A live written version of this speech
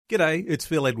G'day, it's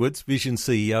Phil Edwards, Vision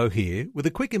CEO here, with a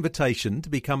quick invitation to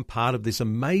become part of this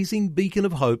amazing beacon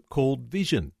of hope called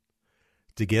Vision.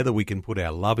 Together we can put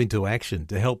our love into action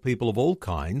to help people of all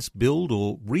kinds build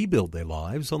or rebuild their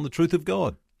lives on the truth of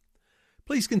God.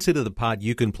 Please consider the part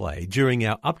you can play during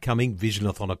our upcoming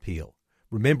Visionathon appeal,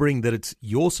 remembering that it's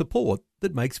your support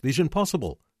that makes Vision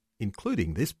possible,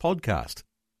 including this podcast.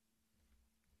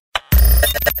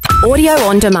 Audio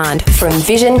on demand from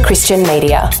Vision Christian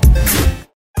Media.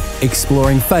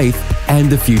 Exploring faith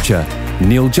and the future.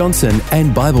 Neil Johnson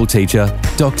and Bible teacher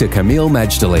Dr. Kameel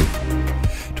Majdali.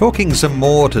 Talking some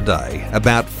more today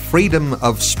about freedom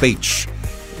of speech.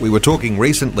 We were talking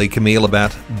recently, Kameel,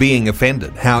 about being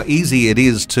offended, how easy it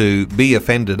is to be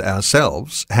offended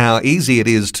ourselves, how easy it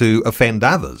is to offend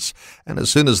others. And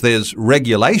as soon as there's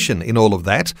regulation in all of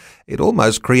that, it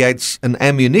almost creates an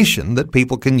ammunition that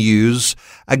people can use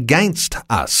against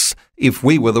us if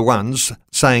we were the ones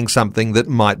saying something that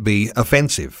might be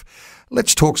offensive.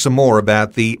 Let's talk some more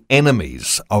about the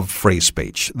enemies of free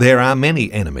speech. There are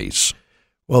many enemies.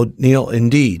 Well, Neil,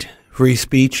 indeed, free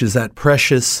speech is that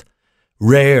precious,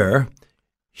 rare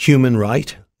human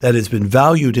right that has been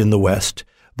valued in the West,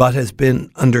 but has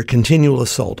been under continual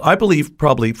assault. I believe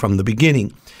probably from the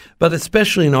beginning, but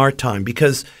especially in our time,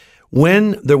 because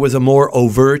when there was a more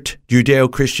overt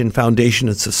Judeo-Christian foundation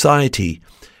in society,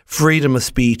 freedom of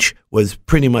speech was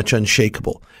pretty much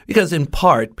unshakable, because in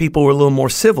part, people were a little more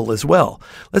civil as well.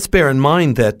 Let's bear in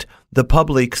mind that the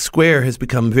public square has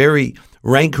become very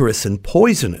rancorous and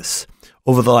poisonous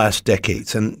over the last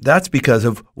decades, and that's because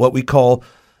of what we call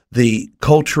the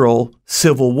cultural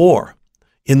civil war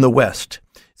in the West.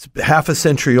 It's half a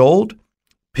century old,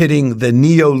 pitting the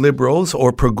neoliberals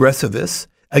or progressivists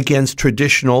against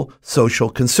traditional social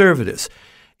conservatives.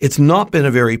 It's not been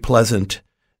a very pleasant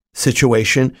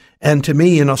situation, and to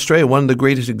me in Australia, one of the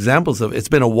greatest examples of it's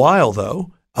been a while though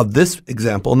of this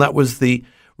example, and that was the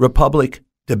Republic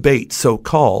debate,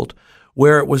 so-called,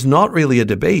 where it was not really a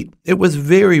debate. It was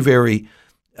very, very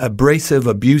abrasive,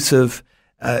 abusive,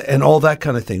 and all that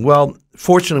kind of thing. Well,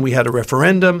 fortunately, we had a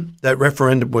referendum. That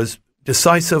referendum was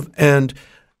decisive, and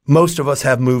most of us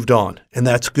have moved on, and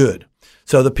that's good.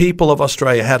 So the people of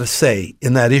Australia had a say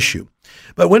in that issue.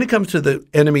 But when it comes to the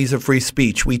enemies of free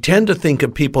speech, we tend to think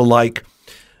of people like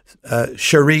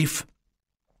Sharif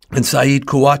and Saeed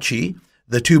Kouachi,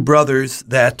 the two brothers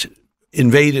that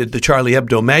invaded the Charlie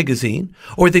Hebdo magazine,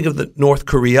 or think of the North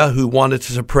Korea who wanted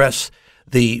to suppress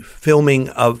the filming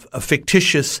of a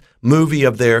fictitious movie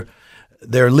of their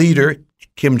leader,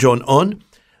 Kim Jong-un.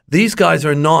 These guys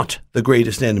are not the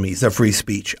greatest enemies of free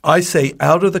speech. I say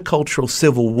out of the cultural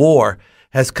civil war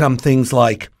has come things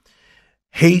like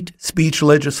hate speech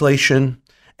legislation,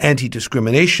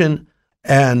 anti-discrimination,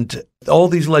 and all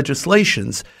these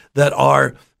legislations that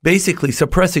are basically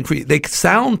suppressing free. They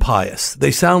sound pious.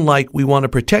 They sound like we want to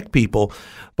protect people.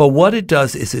 But what it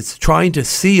does is it's trying to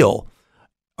seal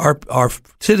our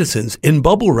citizens in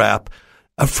bubble wrap,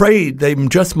 afraid they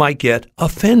just might get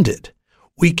offended.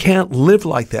 We can't live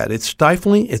like that. It's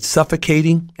stifling, it's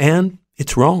suffocating, and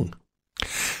it's wrong.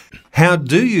 How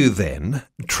do you then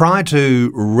try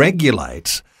to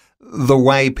regulate the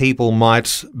way people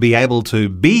might be able to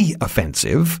be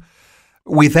offensive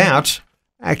without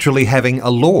actually having a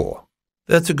law?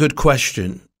 That's a good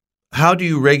question. How do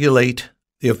you regulate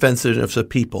the offensiveness of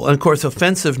people? And of course,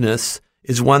 offensiveness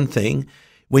is one thing.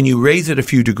 When you raise it a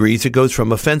few degrees, it goes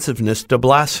from offensiveness to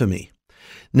blasphemy.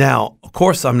 Now, of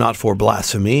course, I'm not for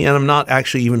blasphemy, and I'm not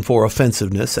actually even for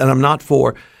offensiveness, and I'm not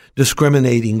for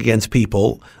discriminating against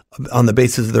people on the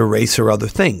basis of their race or other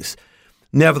things.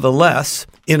 Nevertheless,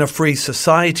 in a free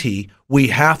society, we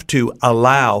have to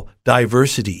allow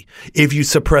diversity. If you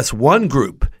suppress one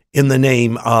group in the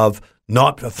name of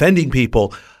not offending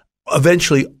people,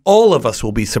 eventually all of us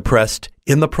will be suppressed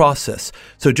in the process.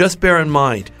 So just bear in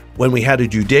mind, when we had a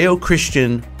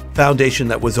Judeo-Christian foundation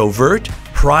that was overt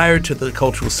prior to the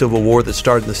cultural civil war that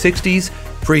started in the 60s,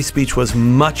 free speech was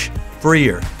much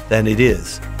freer than it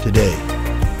is today.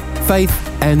 Faith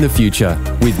and the Future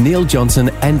with Neil Johnson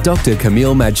and Dr.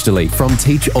 Kameel Majdali from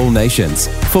Teach All Nations.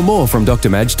 For more from Dr.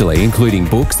 Majdali, including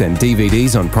books and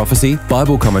DVDs on prophecy,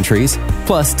 Bible commentaries,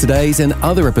 plus today's and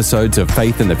other episodes of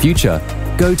Faith and the Future,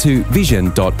 go to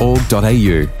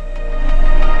vision.org.au.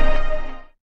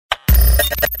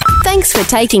 Thanks for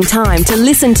taking time to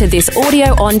listen to this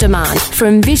audio on demand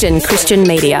from Vision Christian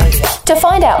Media. To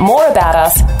find out more about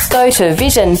us, go to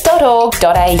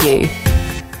vision.org.au.